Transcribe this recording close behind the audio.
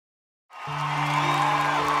I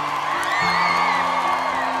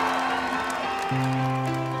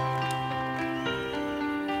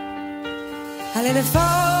let it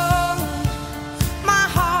fall, my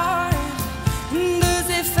heart, does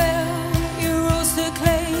it fail? You rose to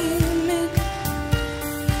claim it.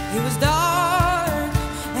 It was dark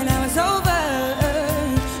and I was over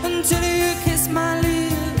until you kissed my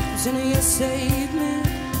lips and you saved me.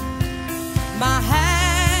 My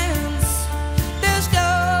hands, they're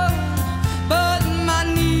strong, but my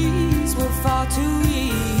knees were far too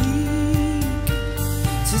weak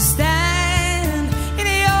to stand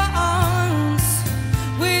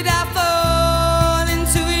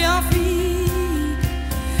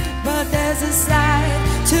there's a side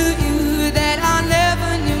to you that I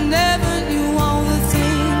never knew all the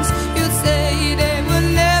things you'd say. They were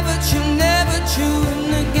never true in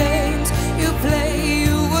the games you play.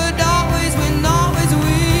 You would always win, always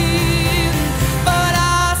win. But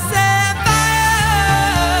I set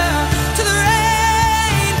fire to the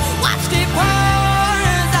rain, watched it pour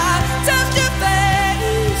as I touched your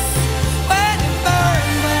face. When it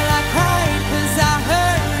burned, well I cried 'cause I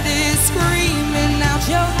heard it screaming out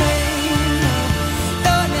your name.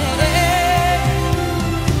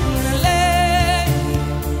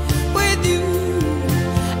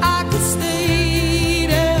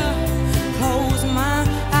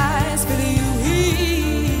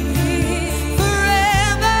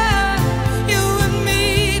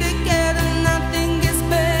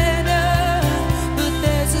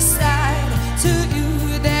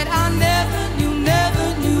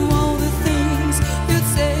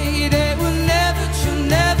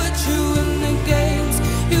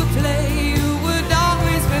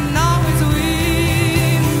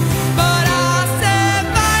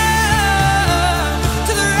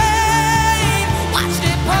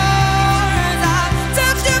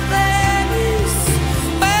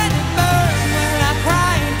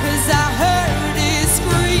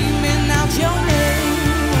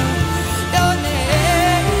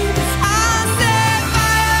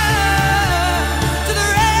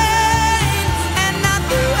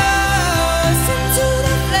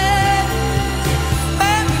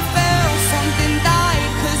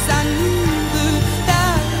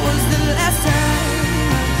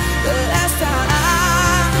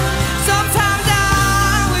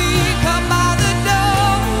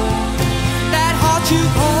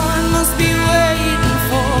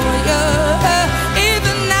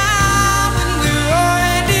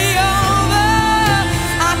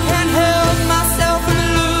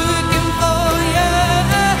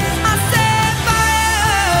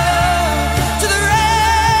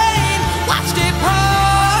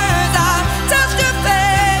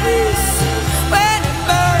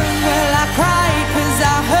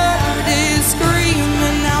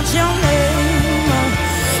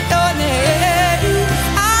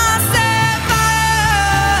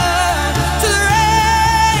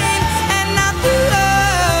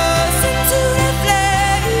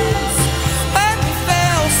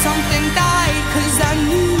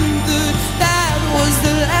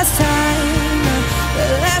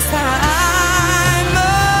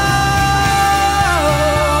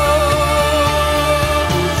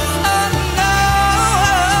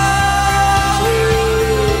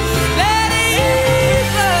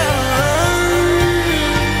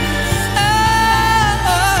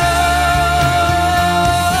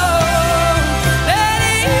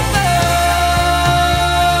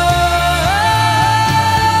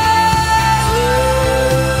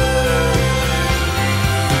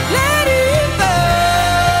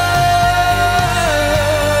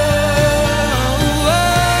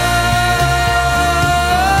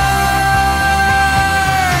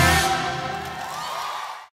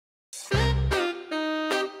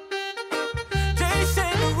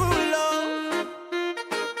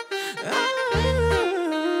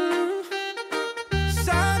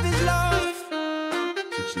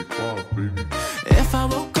 If I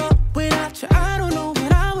woke up without you, I don't know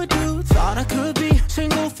what I would do. Thought I could be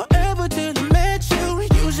single forever till I met you.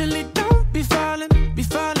 Usually don't be falling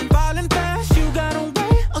fast. You got a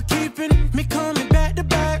way of keeping me coming back to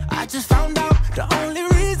back. I just found out the only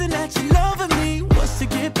reason that you loving me was to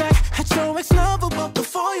get back at your ex-lover, but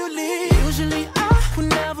before you leave. Usually I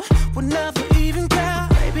would never even care.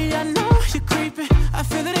 Baby, I know you're creeping, I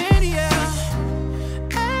feel it in the air.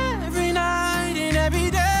 Every night and every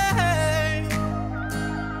day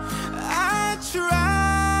I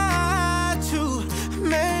try to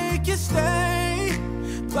make you stay,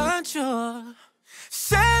 but you're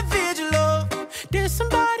savage, love. Did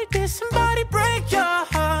somebody break your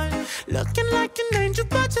heart? Looking like an angel,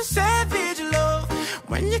 but you're savage, love.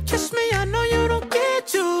 When you kiss me, I know you don't get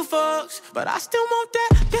too far. fucks, but I still want that.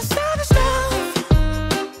 Your savage love.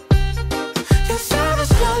 Your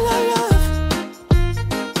savage love, love, love.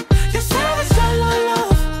 Your savage love, love,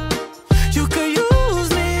 love. You could use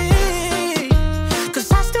me,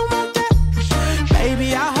 'cause I still want that.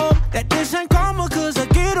 Baby, I hope that this ain't karma, 'cause I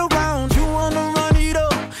get around. You wanna run it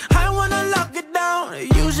up, I wanna lock it down.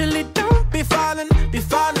 Usually don't be falling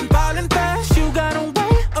fast. You got a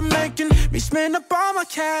way of making me spend up all my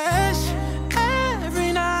cash.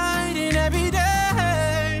 Every night and every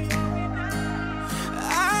day,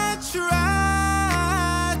 I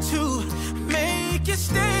try to make you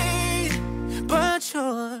stay, but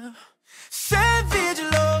you're savage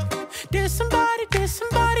love. Did somebody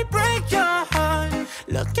break your heart?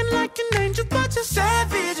 Looking like an angel, but you're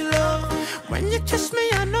savage love. When you kiss me,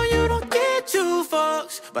 I know you don't get two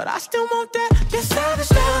fucks, but I still want that. Your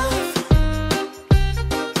savage love.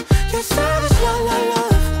 Your savage love, love,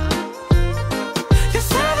 love. Your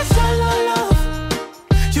savage love, love, love.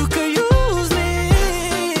 You could use me,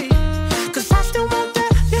 'cause I still want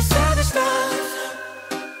that. Your savage love.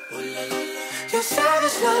 Your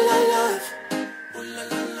savage love, love, love.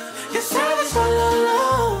 Your savage love, love,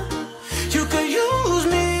 love. You could use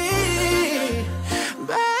me,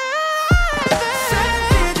 baby.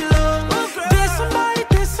 Savage love.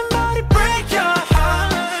 Did somebody break your heart?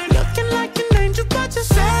 Looking like an angel, but you're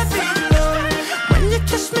savage love. When you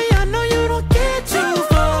kiss me, I know you don't get two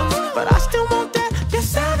fucks, but I still want that. Your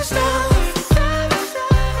savage love.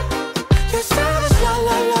 Your savage love,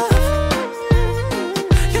 love, love.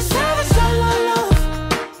 Your savage love, love, love.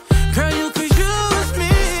 Girl, you could use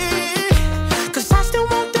me, 'cause I still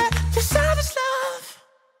want that. Your savage love.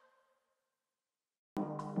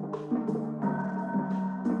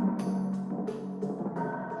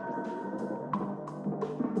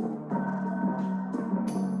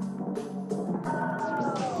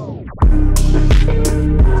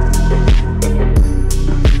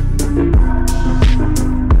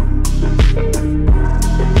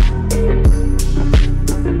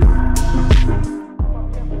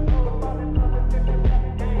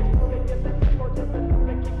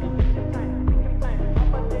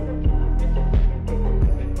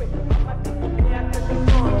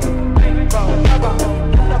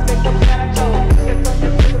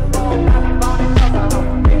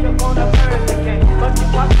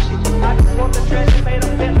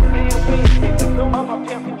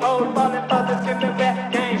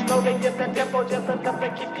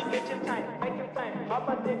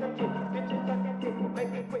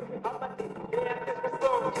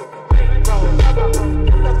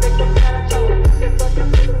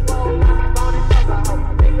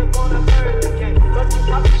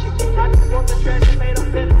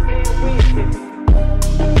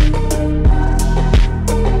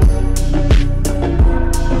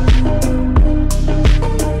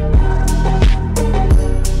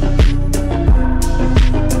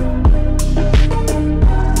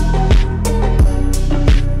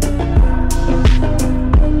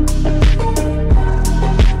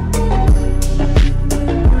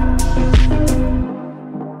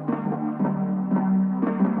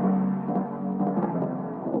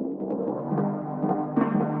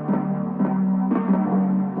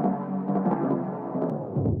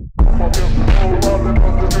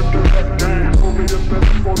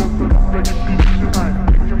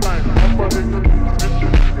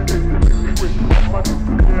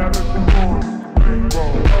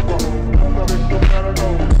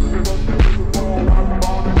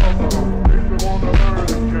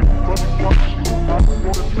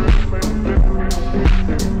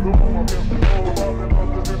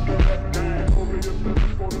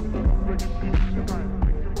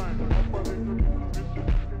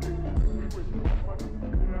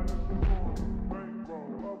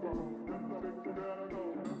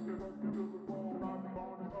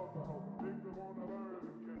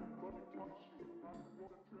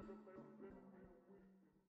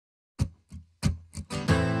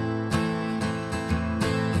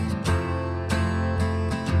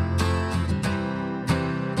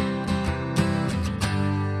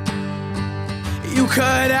 You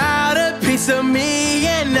cut out a piece of me,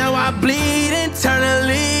 and now I bleed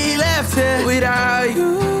internally. Left here without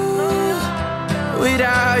you,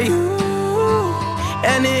 without you.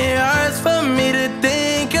 And it hurts for me to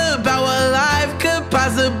think about what life could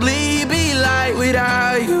possibly be like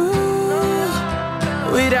without you,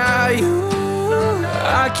 without you.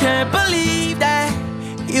 I can't believe that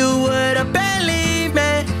you would have believed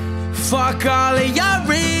me. Fuck all of your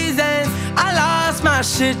reasons, I lost my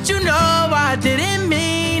shit, you know I didn't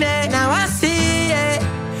mean it. Now I see it,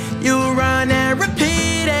 you run and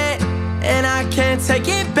repeat it, and I can't take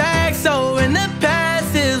it back. So in the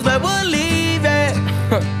past is is where we'll leave it.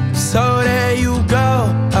 So there you go.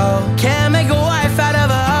 Oh, can't make a wife out of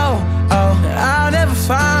a hoe. Oh, I'll never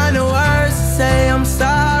find the words to say I'm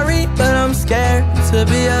sorry, but I'm scared to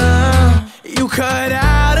be alone. You cut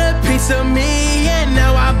out a piece of me, and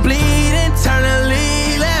now I bleed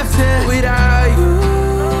internally. Left here without you,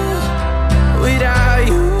 without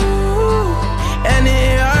you. And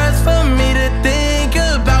it hurts for me to think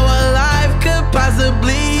about what life could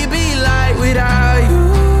possibly be like without you,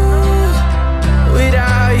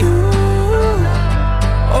 without you.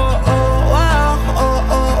 Oh, oh, wow,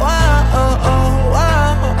 oh, oh, wow, oh, oh, wow,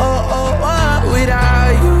 oh, oh, wow.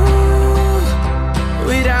 Without you,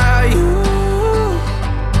 without you.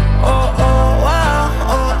 Oh, oh, wow,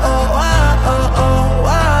 oh, oh, wow, oh, oh,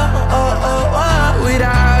 wow, oh, oh, wow.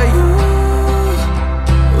 Without you,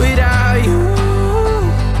 without you.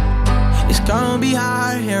 It's gonna be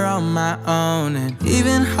hard here on my own, and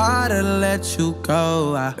even harder to let you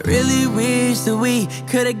go. I really wish that we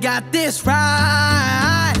could've got this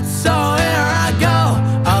right. So here I go.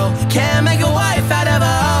 Oh, can't make a wife out of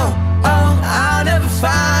a hoe. Oh, I'll never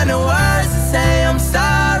find the words to say I'm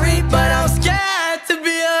sorry, but I'm scared to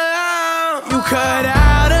be alone. You cut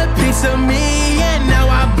out a piece of me, and now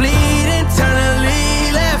I bleed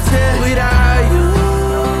internally. Left here without you,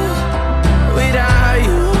 without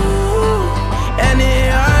you. And it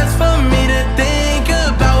hurts for me to think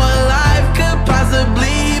about what life could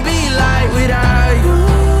possibly be like without you,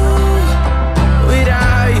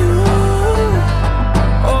 without you.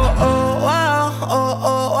 Oh, oh, wow, oh,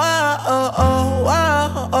 oh, wow, oh, oh,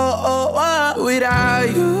 wow, oh, oh, wow. Without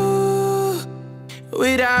you,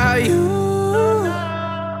 without you.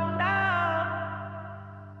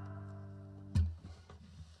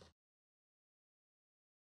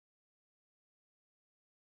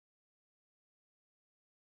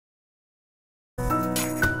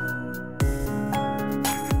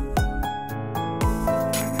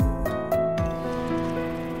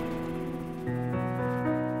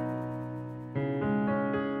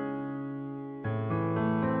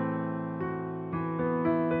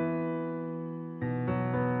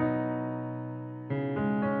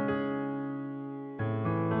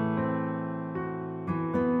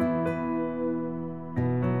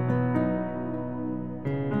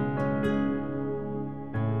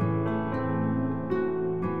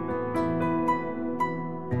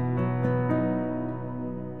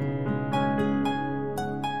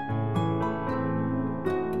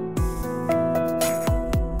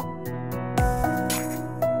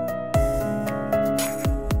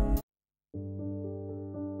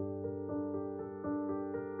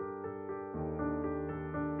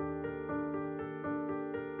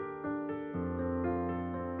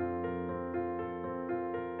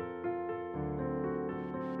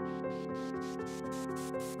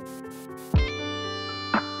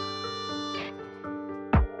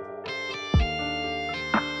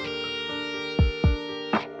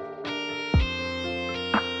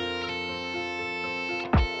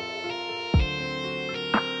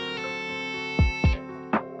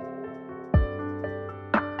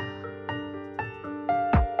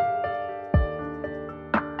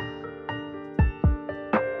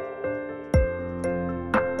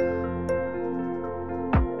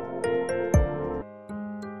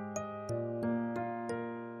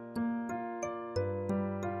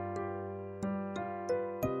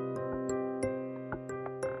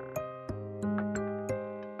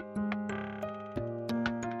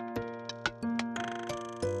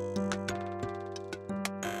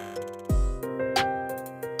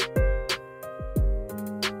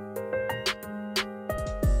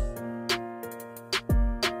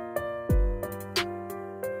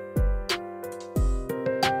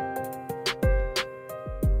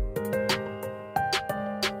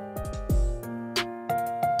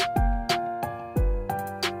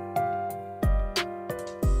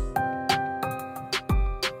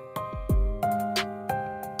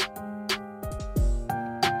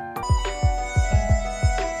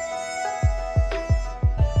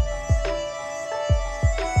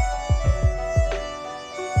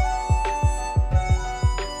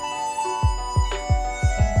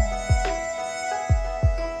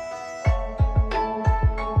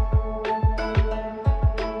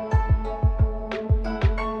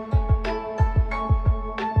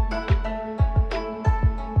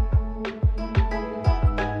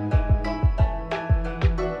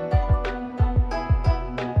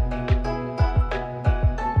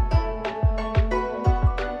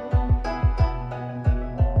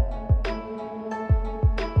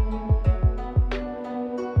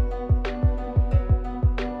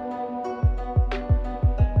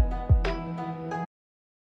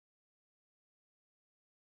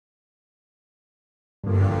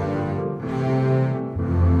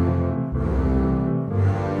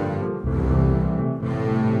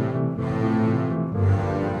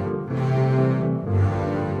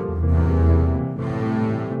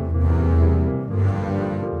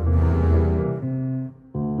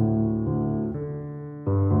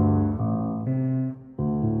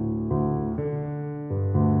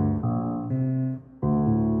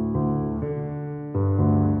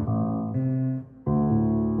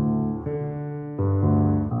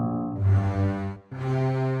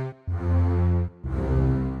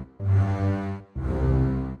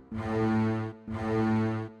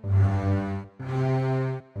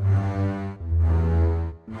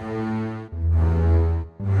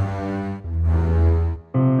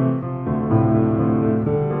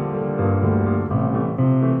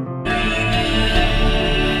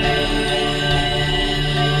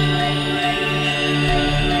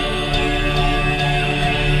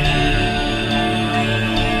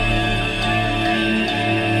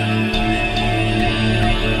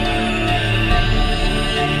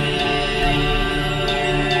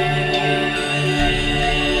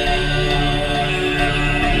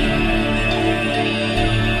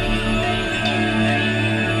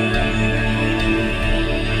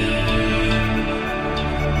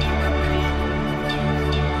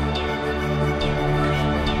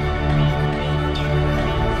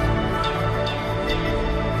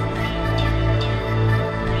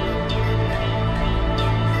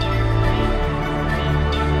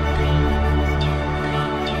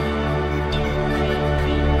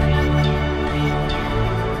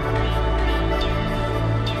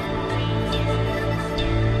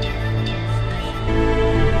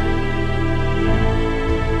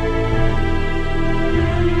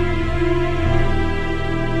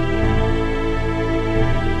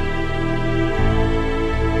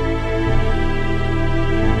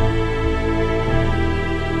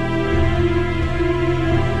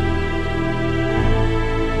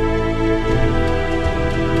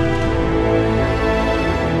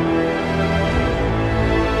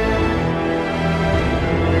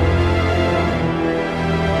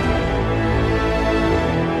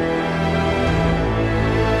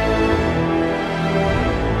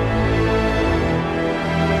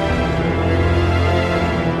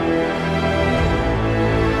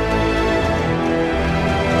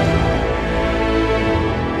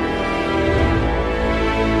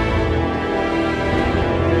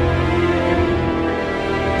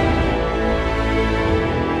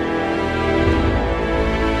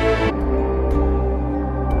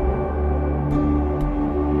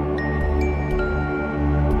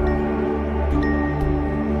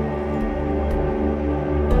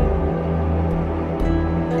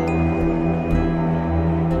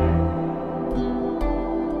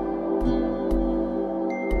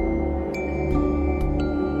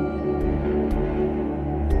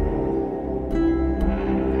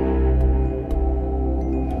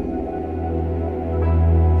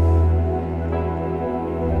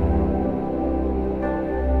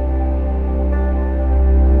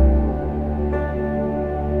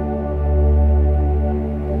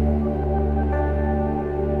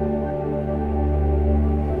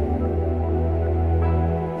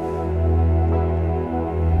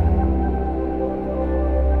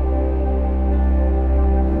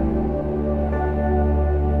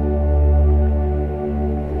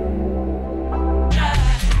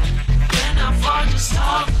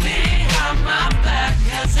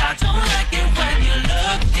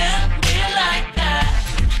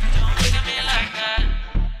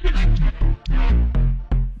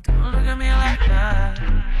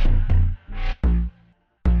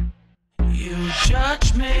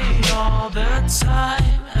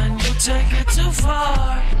 take it too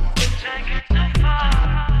far.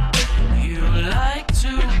 You like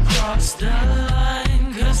to cross the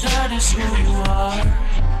line, 'cause that is who you are.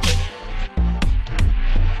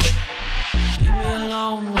 Leave me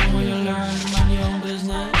alone when you learn to mind your own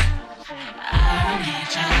business. I don't need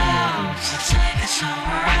your help, so take it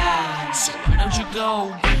somewhere else. So why don't you go,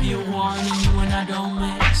 give you one and you and I don't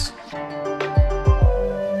mix.